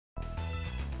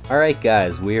Alright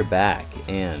guys, we're back,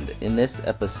 and in this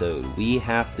episode we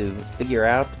have to figure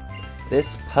out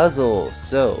this puzzle.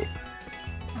 So,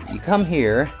 you come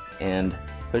here and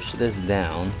push this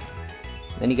down,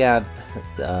 then you have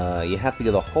to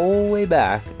go the whole way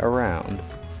back around,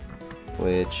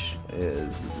 which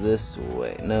is this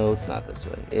way. No, it's not this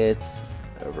way. It's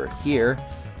over here.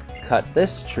 Cut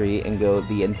this tree and go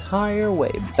the entire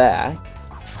way back.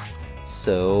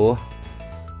 So,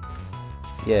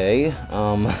 yay.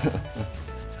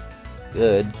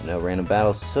 Good. No random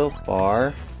battles so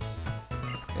far.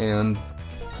 And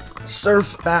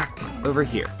surf back over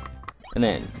here. And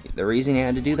then, the reason you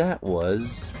had to do that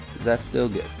was... Is that still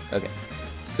good? Okay.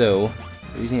 So,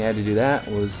 the reason you had to do that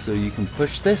was so you can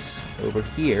push this over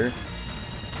here.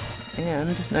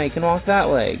 And now you can walk that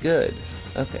way. Good.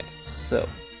 Okay, so...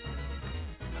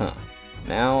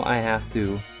 Now I have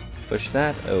to push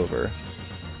that over.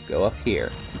 Go up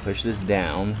here and push this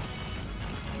down.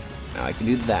 Now I can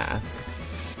do that.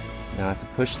 Now I have to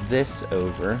push this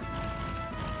over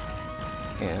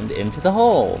and into the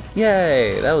hole.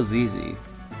 Yay! That was easy.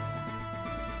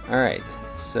 Alright,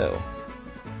 so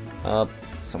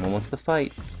someone wants to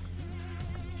fight.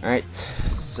 Alright,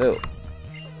 so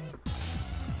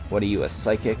what are you, a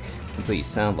psychic? That's what you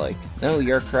sound like. No,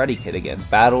 you're a Karate Kid again.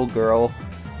 Battle Girl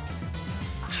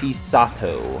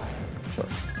Chisato. Sure.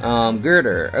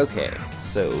 Girder. Okay,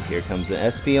 so here comes an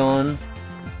Espeon,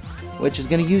 which is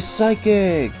gonna use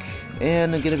Psychic,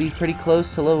 and I'm gonna be pretty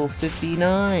close to level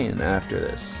 59 after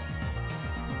this.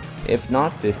 If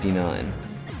not 59.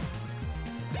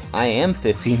 I am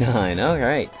 59.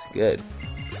 Alright, good.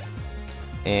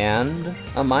 And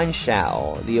a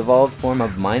Mienshao, the evolved form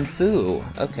of Mienfoo.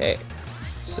 Okay,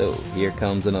 so here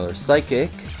comes another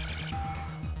Psychic.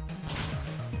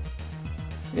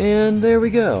 And there we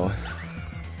go.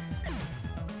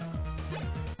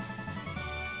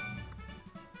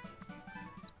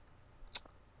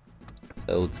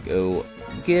 So let's go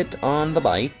get on the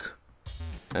bike.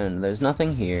 And there's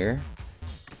nothing here.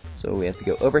 So we have to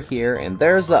go over here, and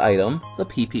there's the item, the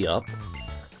PP up.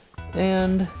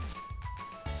 And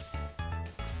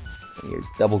here's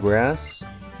Double Grass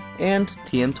and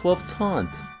TM12 Taunt.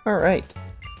 Alright.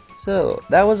 So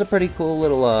that was a pretty cool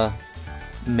little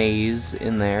maze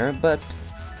in there, but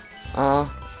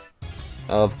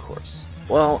of course.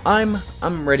 Well, I'm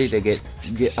ready to get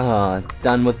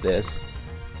done with this.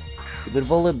 Stupid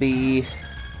Vullaby.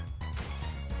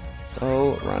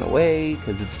 So run away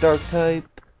because it's dark type.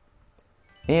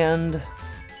 And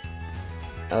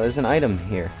there's an item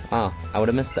here. Ah, I would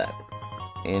have missed that.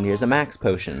 And here's a max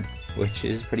potion, which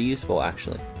is pretty useful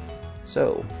actually.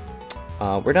 So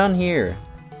we're done here.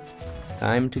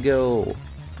 Time to go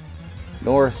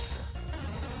north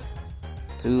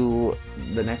to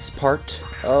the next part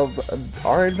of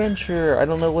our adventure. I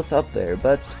don't know what's up there,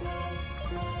 but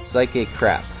psychic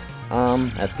crap.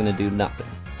 That's gonna do nothing.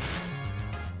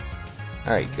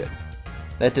 Alright, good.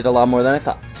 That did a lot more than I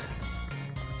thought.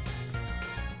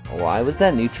 Why was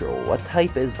that neutral? What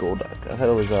type is Golduck? I thought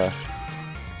it was a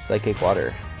psychic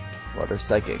water. Water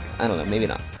psychic. I don't know, maybe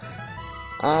not.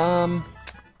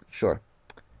 Sure.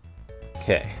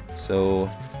 Okay, so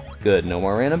good, no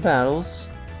more random battles,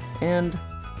 and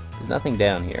there's nothing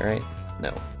down here, right?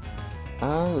 No.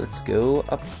 Let's go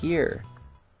up here.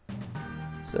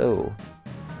 So,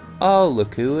 oh,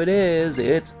 look who it is,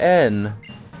 it's N.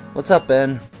 What's up,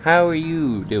 N? How are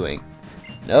you doing?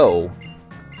 No,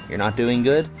 you're not doing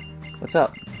good? What's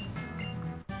up?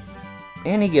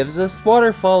 And he gives us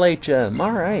Waterfall HM,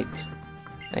 alright.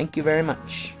 Thank you very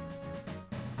much.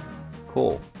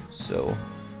 Cool, so...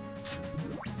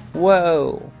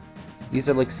 Whoa! These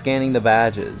are like scanning the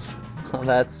badges. Oh,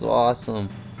 that's awesome.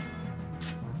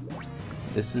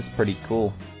 This is pretty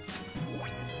cool.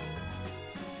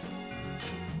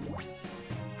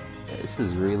 This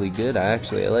is really good, I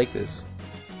like this.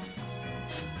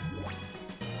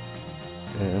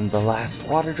 And the last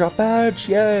water drop badge!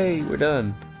 Yay! We're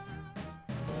done.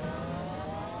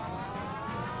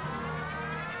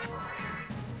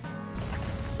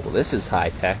 Well, this is high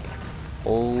tech.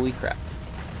 Holy crap.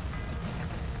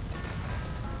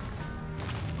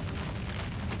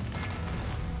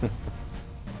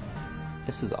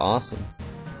 This is awesome.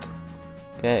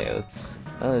 Okay, let's...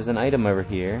 Oh, there's an item over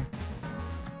here.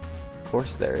 Of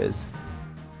course there is.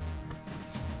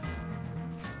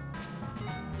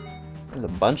 There's a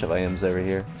bunch of items over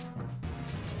here.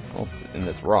 Oh, it's in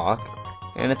this rock.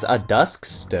 And it's a Dusk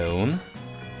Stone.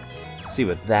 Let's see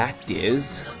what that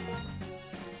is.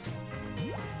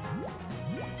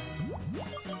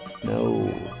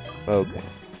 No. Okay.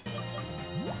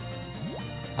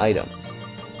 Items.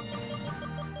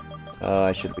 Oh,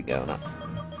 I should be going up.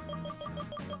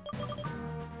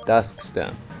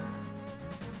 Duskstone.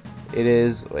 It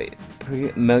is... wait.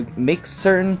 Make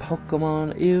certain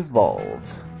Pokemon evolve.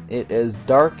 It is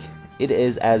dark. It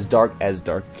is as dark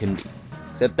can be.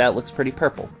 Except that looks pretty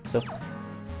purple. So,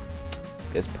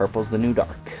 I guess purple's the new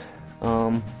dark.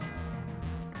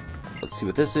 Let's see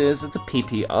what this is. It's a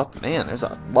PP up. Man, there's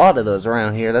a lot of those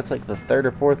around here. That's like the third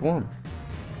or fourth one.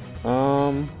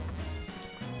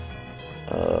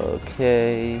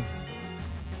 Okay.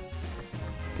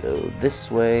 Go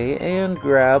this way and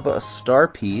grab a star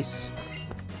piece.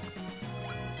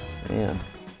 Man.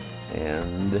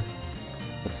 And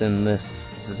what's in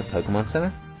this? Is this a Pokemon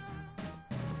Center?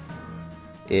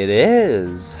 It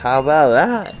is! How about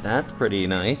that? That's pretty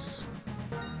nice.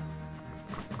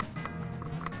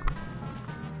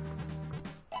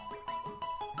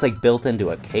 It's like built into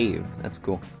a cave. That's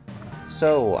cool.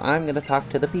 So, I'm gonna talk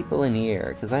to the people in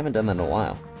here, because I haven't done that in a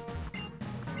while.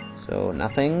 So,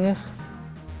 nothing.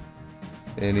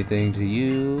 Anything to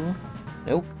you?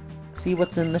 Nope. See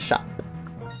what's in the shop.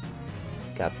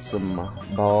 Got some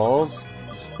balls,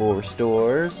 4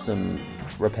 restores, some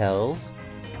repels.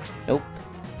 Nope.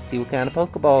 See what kind of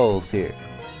Pokeballs here.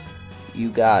 You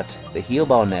got the Heal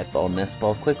Ball, Net Ball, Nest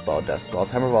Ball, Quick Ball, Dust Ball,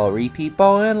 Timer Ball, Repeat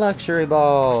Ball, and Luxury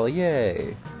Ball.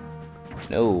 Yay.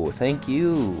 No, thank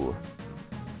you.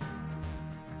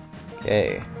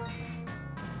 Okay.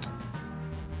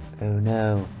 Oh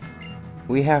no.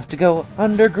 We have to go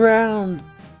underground.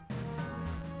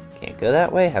 Can't go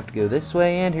that way, have to go this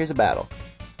way, and here's a battle.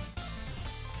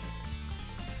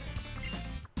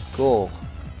 Cool.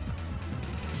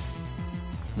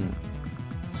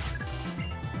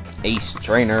 Ace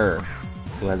Trainer,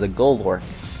 who has a Golurk.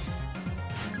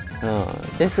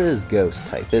 This is Ghost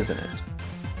type, isn't it?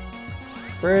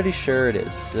 Pretty sure it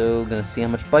is. So, gonna see how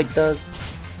much Bite does.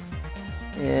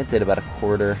 It did about a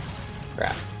quarter.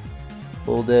 Crap.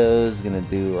 Bulldoze gonna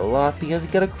do a lot because he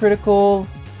got a critical.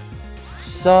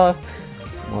 Suck.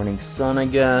 Morning Sun, I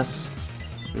guess.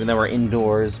 Even though we're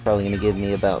indoors, probably gonna give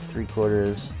me about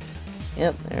 3/4.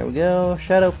 Yep, there we go.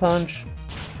 Shadow Punch.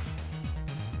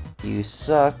 You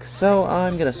suck, so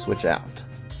I'm gonna switch out.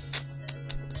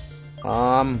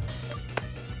 Go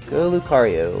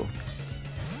Lucario.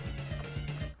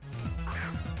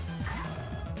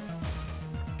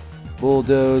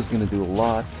 Bulldoze gonna do a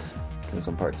lot. Because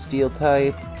I'm part Steel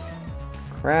type.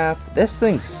 Crap. This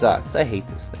thing sucks. I hate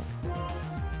this thing.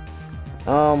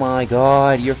 Oh my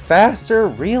god, you're faster?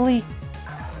 Really?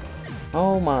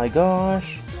 Oh my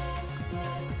gosh.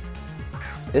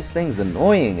 This thing's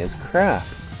annoying as crap.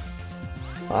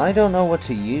 I don't know what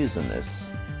to use in this.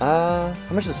 How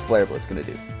much is Flare Blitz gonna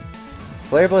do?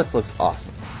 Flare Blitz looks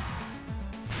awesome.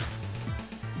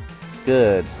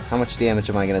 Good. How much damage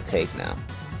am I gonna take now?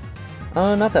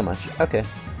 Not that much. Okay.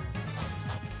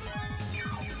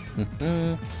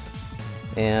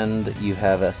 And you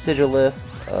have a Sigilif.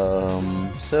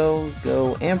 So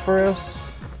go Ampharos.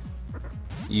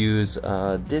 Use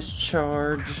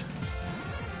Discharge.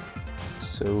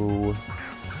 So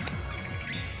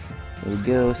there we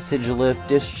go. Sigilif,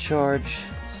 Discharge,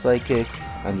 Psychic.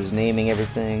 I'm just naming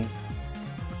everything.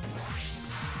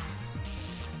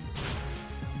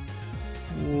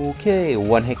 Okay,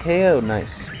 1-hit KO,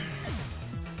 nice.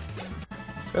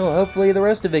 So hopefully the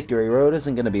rest of Victory Road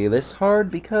isn't going to be this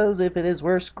hard, because if it is,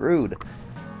 we're screwed.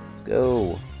 Let's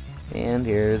go. And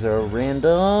here's our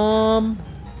random...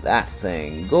 that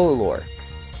thing. Golurk.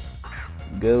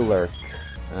 Golurk.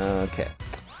 Okay.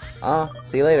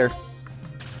 See you later.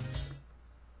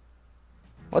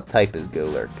 What type is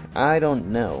Golurk? I don't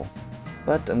know.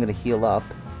 But I'm going to heal up.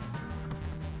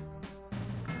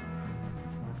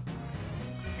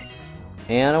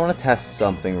 And I want to test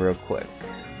something real quick.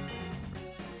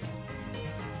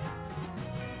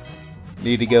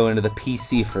 Need to go into the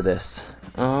PC for this.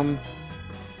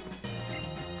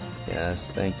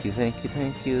 Yes, thank you, thank you,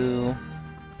 thank you.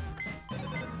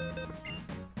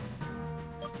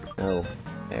 Oh,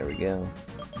 there we go.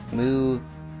 Move.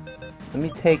 Let me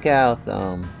take out,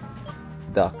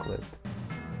 Ducklett.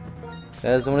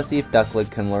 Because I want to see if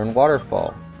Ducklett can learn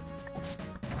Waterfall.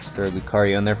 Just throw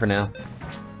Lucario in there for now.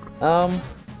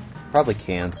 Probably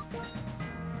can't.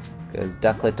 Because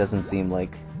Ducklett doesn't seem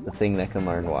like the thing that can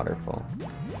learn Waterfall.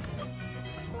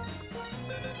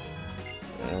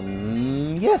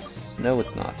 Yes! No,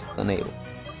 it's not. It's unable.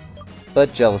 But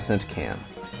Jellicent can.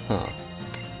 Huh.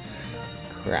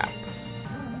 Crap.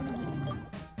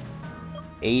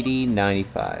 80,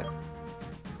 95.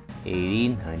 80,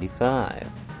 95.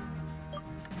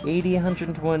 80,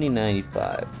 120,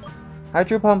 95.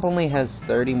 Hydro Pump only has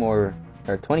 30 more,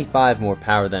 or 25 more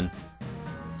power than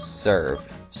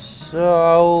Surf.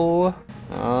 So...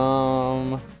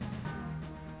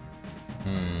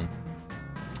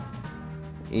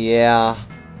 Yeah,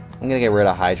 I'm gonna get rid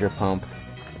of Hydro Pump.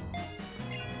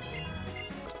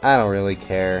 I don't really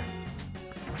care.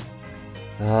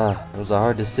 It was a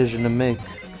hard decision to make.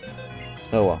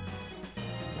 Oh well.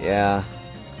 Yeah.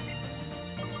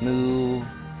 Move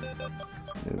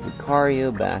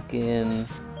Lucario back in.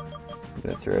 I'm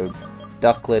gonna throw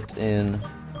Ducklet in.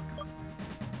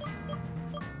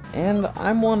 And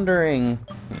I'm wondering,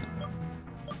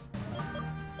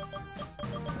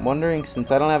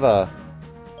 since I don't have a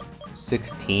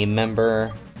 16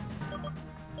 member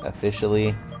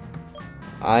officially,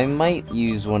 I might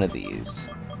use one of these.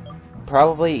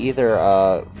 Probably either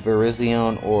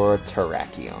Virizion or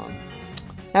Terrakion.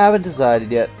 Haven't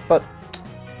decided yet, but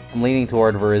I'm leaning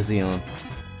toward Virizion.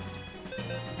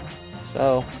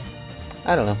 So,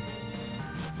 I don't know.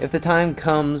 If the time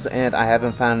comes and I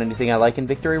haven't found anything I like in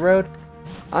Victory Road,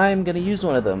 I'm gonna use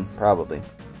one of them, probably.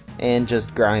 And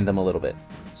just grind them a little bit.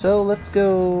 So, let's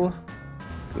go...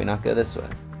 Do we not go this way?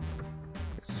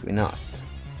 Yes, we not.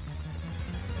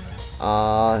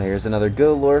 Here's another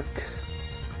Golurk.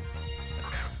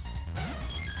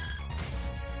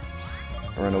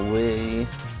 Run away.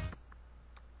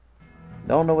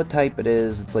 Don't know what type it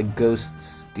is. It's like Ghost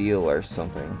Steel or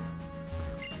something.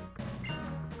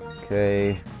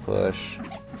 Okay, push.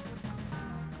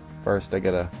 First I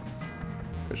gotta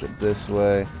push it this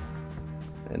way.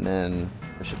 And then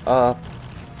push it up.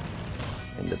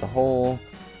 Into the hole.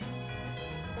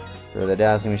 Throw the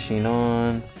Dazzling Machine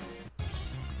on.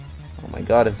 Oh my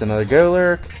god, it's another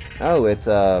Golurk! Oh, it's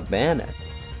a Banette.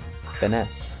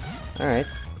 Alright.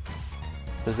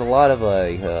 There's a lot of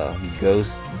like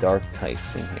ghost dark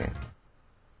types in here.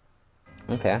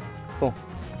 Okay, cool.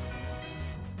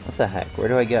 What the heck? Where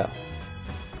do I go?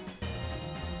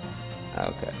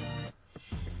 Okay.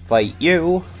 Fight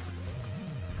you!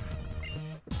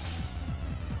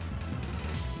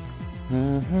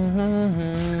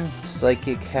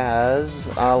 Psychic has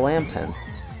Lampen.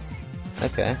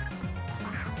 Okay.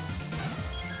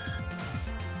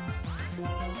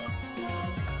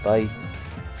 Fight.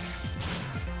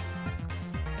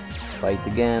 Fight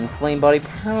again. Flame Body.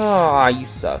 Ah, you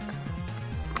suck.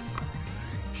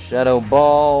 Shadow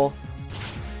Ball.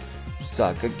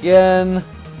 Suck again.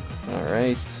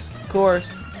 Alright. Of course.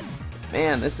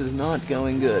 Man, this is not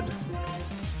going good.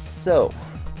 So,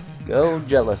 go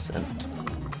Jellicent.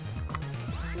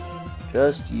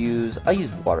 Just use... I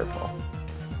use Waterfall.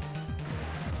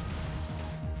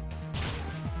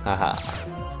 Haha.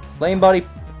 Flame Body.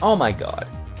 Oh my god.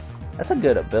 That's a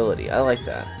good ability. I like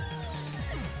that.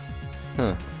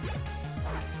 Huh.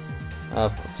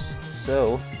 Of course.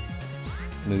 So,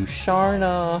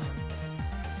 Musharna.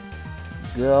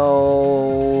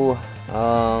 Go.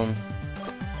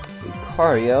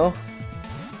 Lucario.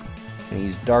 Gonna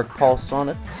use Dark Pulse on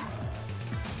it.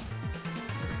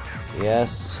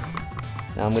 Yes.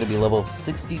 Now I'm gonna be level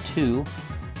 62.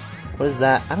 What is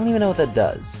that? I don't even know what that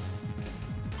does.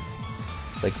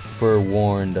 It's like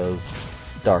forewarned of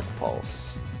Dark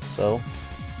Pulse. So,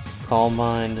 Calm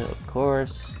Mind, of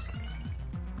course.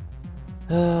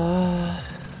 Am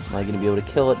I gonna be able to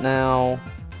kill it now?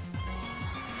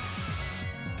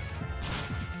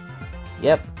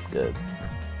 Yep, good.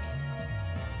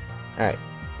 Alright.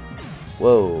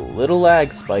 Whoa, little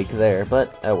lag spike there,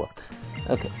 but oh well.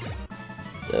 Okay.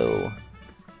 So,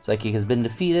 Psychic has been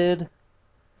defeated.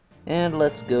 And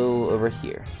let's go over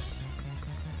here.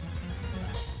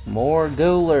 More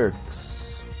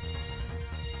Golurks.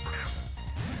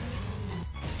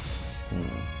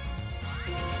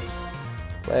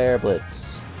 Flare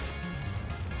Blitz.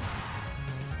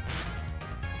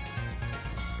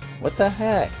 What the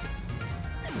heck?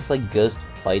 Is this like ghost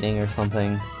fighting or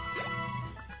something?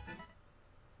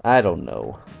 I don't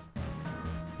know.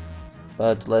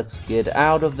 But let's get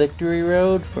out of Victory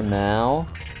Road for now.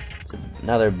 It's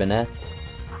another Banette.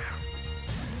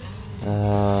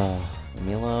 Leave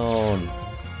me alone.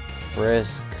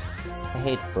 Frisk. I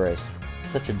hate Frisk.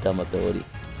 It's such a dumb ability.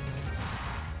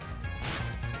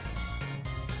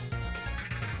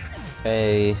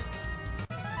 Okay.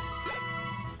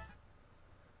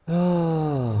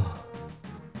 Oh.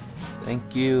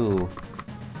 Thank you.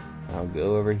 I'll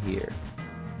go over here.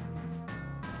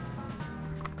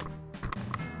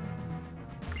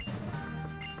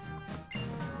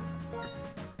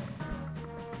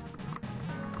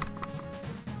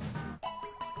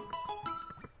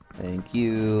 Thank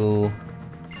you.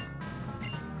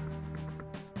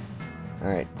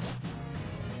 Alright.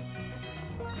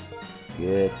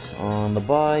 Get on the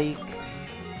bike.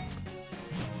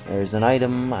 There's an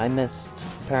item I missed,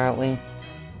 apparently.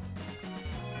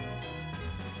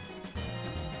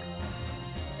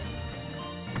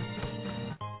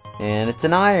 And it's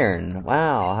an iron!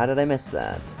 Wow, how did I miss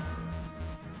that?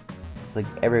 It's like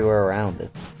everywhere around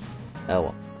it. Oh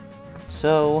well.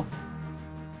 So...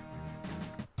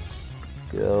 let's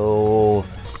go...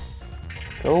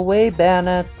 go away,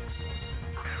 bandits!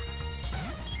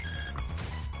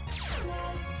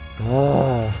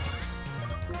 Ugh.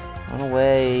 Run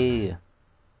away!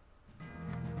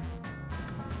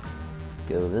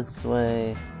 Go this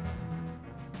way.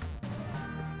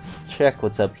 Let's check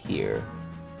what's up here.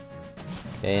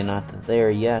 Okay, not there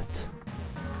yet.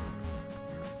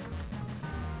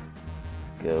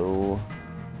 Go.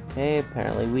 Okay,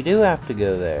 apparently we do have to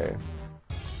go there.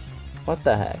 What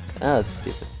the heck? Oh, that's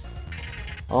stupid.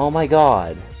 Oh my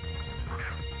god.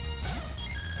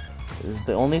 Is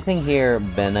the only thing here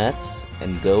Bennett's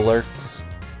and Golurks?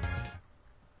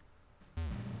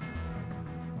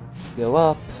 Let's go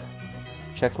up.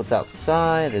 Check what's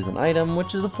outside. There's an item,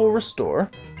 which is a full restore.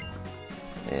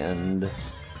 And...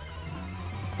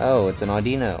 oh, it's an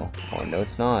Audino. Oh, no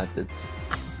it's not. It's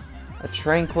a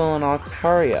Tranquil and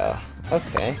Altaria.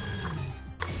 Okay.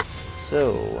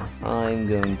 So, I'm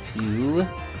going to...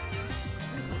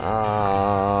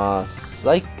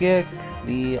 Psychic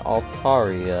the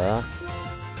Altaria.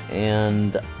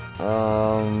 And,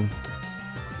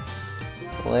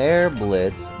 Flare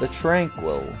Blitz the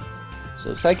Tranquil.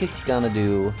 So Psychic's gonna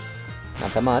do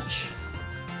not that much.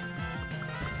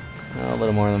 A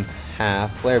little more than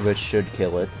half. Flare Blitz should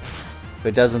kill it. If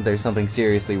it doesn't, there's something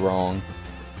seriously wrong.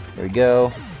 There we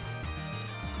go.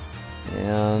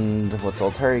 And what's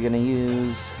Altaria gonna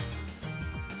use?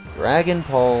 Dragon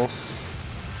Pulse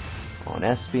on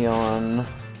Espeon.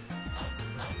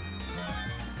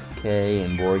 Okay,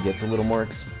 and Boar gets a little more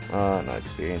not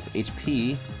experience,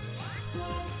 HP.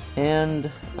 And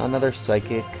another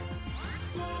Psychic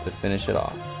to finish it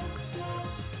off.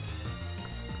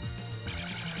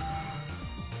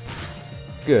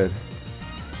 Good.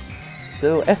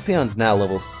 So Espeon's now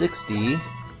level 60,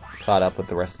 caught up with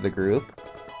the rest of the group.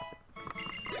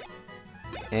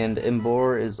 And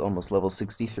Emboar is almost level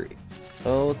 63.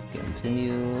 So let's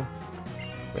continue.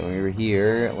 When we were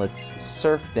here, let's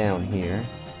surf down here.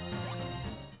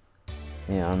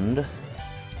 And...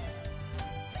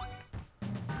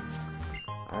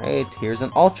 alright, here's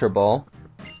an Ultra Ball.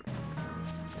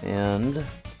 And...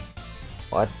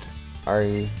 what are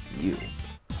you?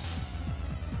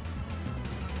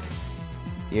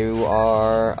 You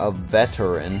are a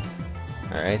veteran.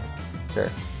 Alright, sure.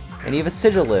 And you have a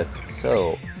Sigilyph,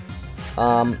 so...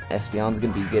 Espeon's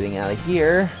gonna be getting out of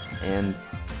here, and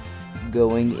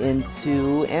going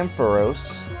into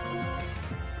Ampharos.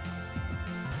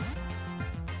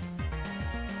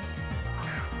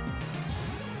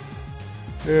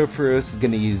 Ampharos is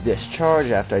gonna use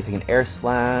Discharge after I take an Air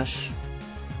Slash.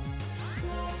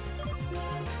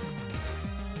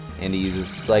 And he uses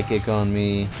Psychic on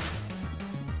me.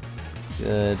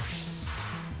 Good.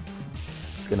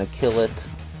 It's gonna kill it.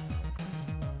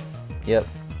 Yep.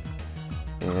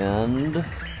 And...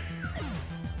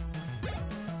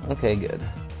 okay, good.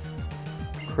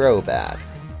 Crobat.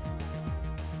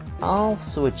 I'll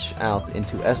switch out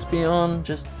into Espeon,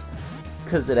 just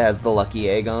because it has the lucky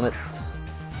egg on it.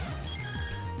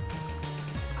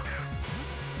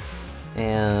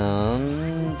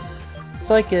 And...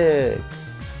 Psychic!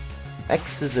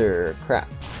 X-Scissor! Crap.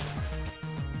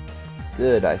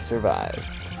 Good, I survived.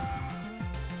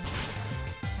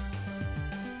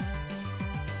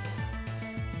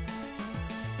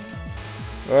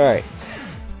 Alright.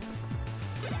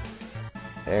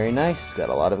 Very nice, got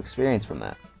a lot of experience from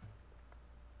that.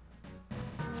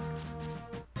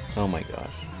 Oh my gosh.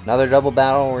 Another double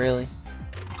battle, really?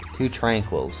 2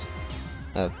 Tranquils.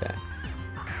 Okay.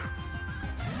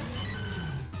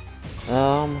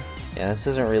 Yeah, this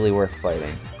isn't really worth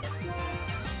fighting.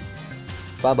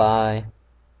 Bye-bye.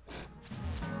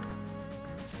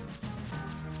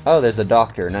 Oh, there's a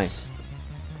doctor, nice.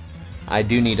 I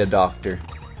do need a doctor.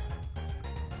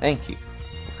 Thank you.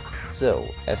 So,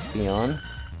 Espeon.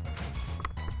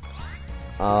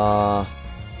 Run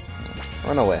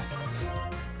away.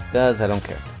 Because I don't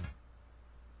care.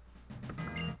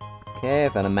 Okay,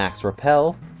 I've got a Max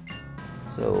Repel.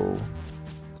 So...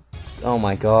 oh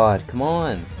my god, come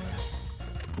on!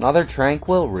 Another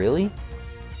Tranquil, really?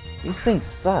 These things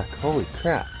suck, holy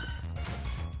crap.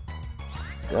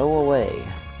 Go away.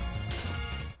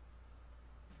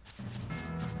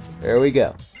 There we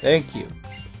go. Thank you.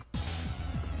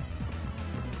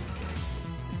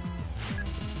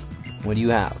 What do you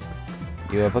have?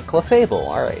 You have a Clefable,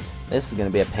 alright. This is gonna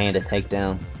be a pain to take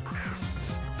down.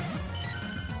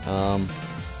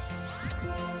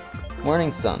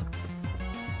 Morning Sun.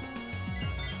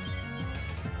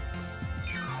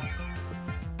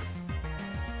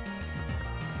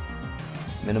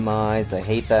 Minimize, I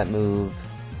hate that move.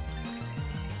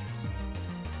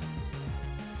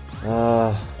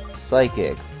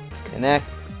 Psychic. Connect,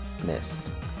 missed.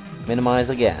 Minimize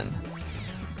again.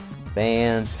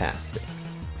 Fantastic.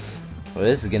 Well,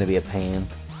 this is gonna be a pain.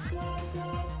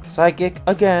 Psychic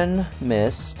again,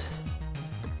 missed.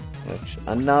 Which,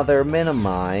 another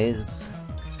minimize.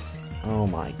 Oh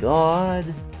my god.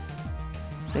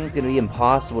 This thing's gonna be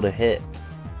impossible to hit.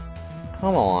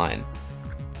 Come on.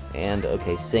 And,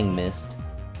 okay, Sing missed.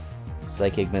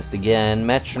 Psychic missed again.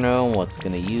 Metronome, what's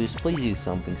gonna use? Please use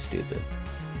something stupid.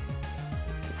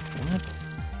 What?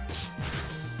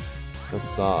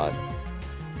 Facade.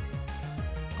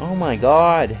 Oh my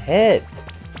god, hit!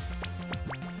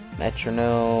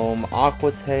 Metronome,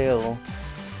 Aqua Tail.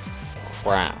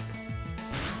 Crap.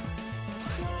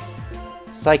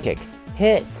 Psychic,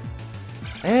 hit!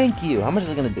 Thank you! How much is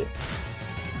it gonna do?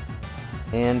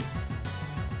 And...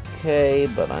 okay,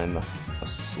 but I'm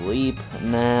asleep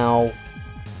now.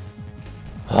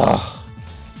 Ugh.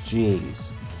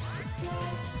 Jeez.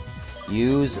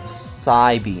 Use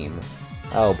Psybeam.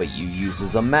 Oh, but you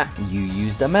used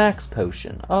a max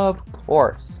potion. Of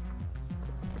course.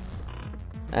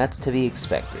 That's to be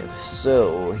expected.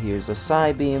 So, here's a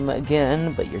Psybeam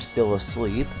again, but you're still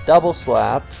asleep. Double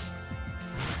slap.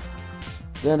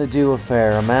 Gonna do a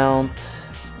fair amount.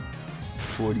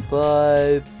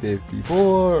 45,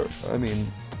 54, I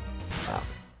mean,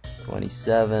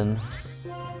 27.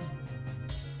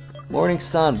 Morning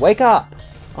sun, wake up!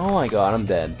 Oh my god, I'm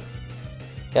dead.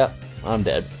 Yep, I'm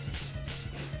dead.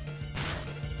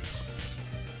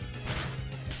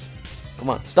 Come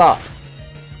on, stop!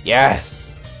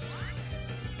 Yes!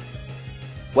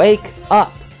 Wake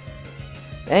up!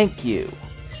 Thank you!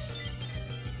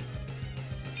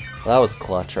 Well, that was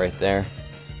clutch right there.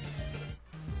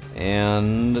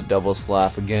 And double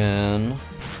slap again.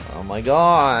 Oh my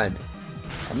god!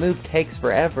 That move takes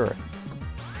forever.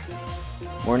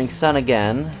 Morning sun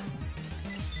again.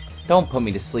 Don't put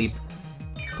me to sleep.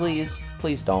 Please,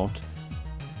 please don't.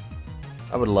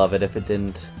 I would love it if it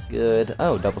didn't. Good.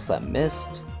 Oh, double slap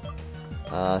missed.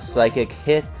 Psychic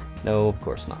hit. No, of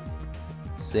course not.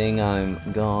 Sing, I'm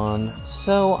gone.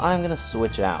 So I'm gonna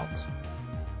switch out.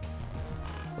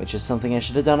 Which is something I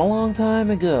should have done a long time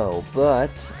ago,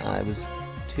 but I was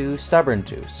too stubborn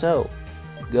to. So,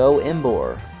 go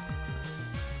Imbor.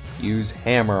 Use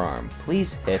Hammer Arm.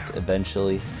 Please hit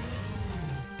eventually.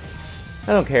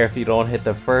 I don't care if you don't hit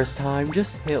the first time,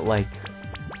 just hit like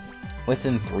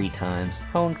within 3 times.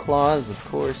 Hone Claws, of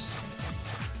course.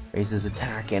 Raises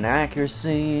attack and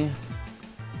accuracy.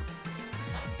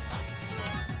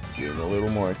 Give a little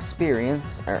more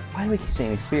experience. Or, why do we keep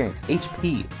saying experience?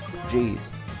 HP.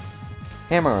 Jeez.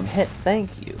 Hammer Arm hit,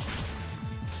 thank you.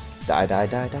 Die, die,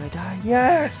 die, die, die.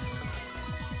 Yes!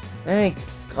 Thank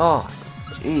God.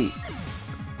 Jeez.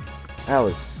 That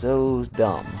was so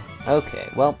dumb. Okay,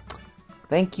 well,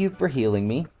 thank you for healing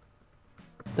me.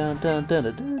 Dun, dun, dun,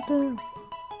 dun, dun, dun.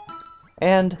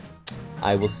 And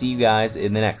I will see you guys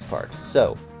in the next part.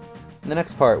 So, in the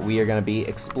next part, we are going to be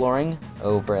exploring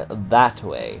over that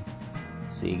way.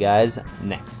 See you guys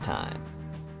next time.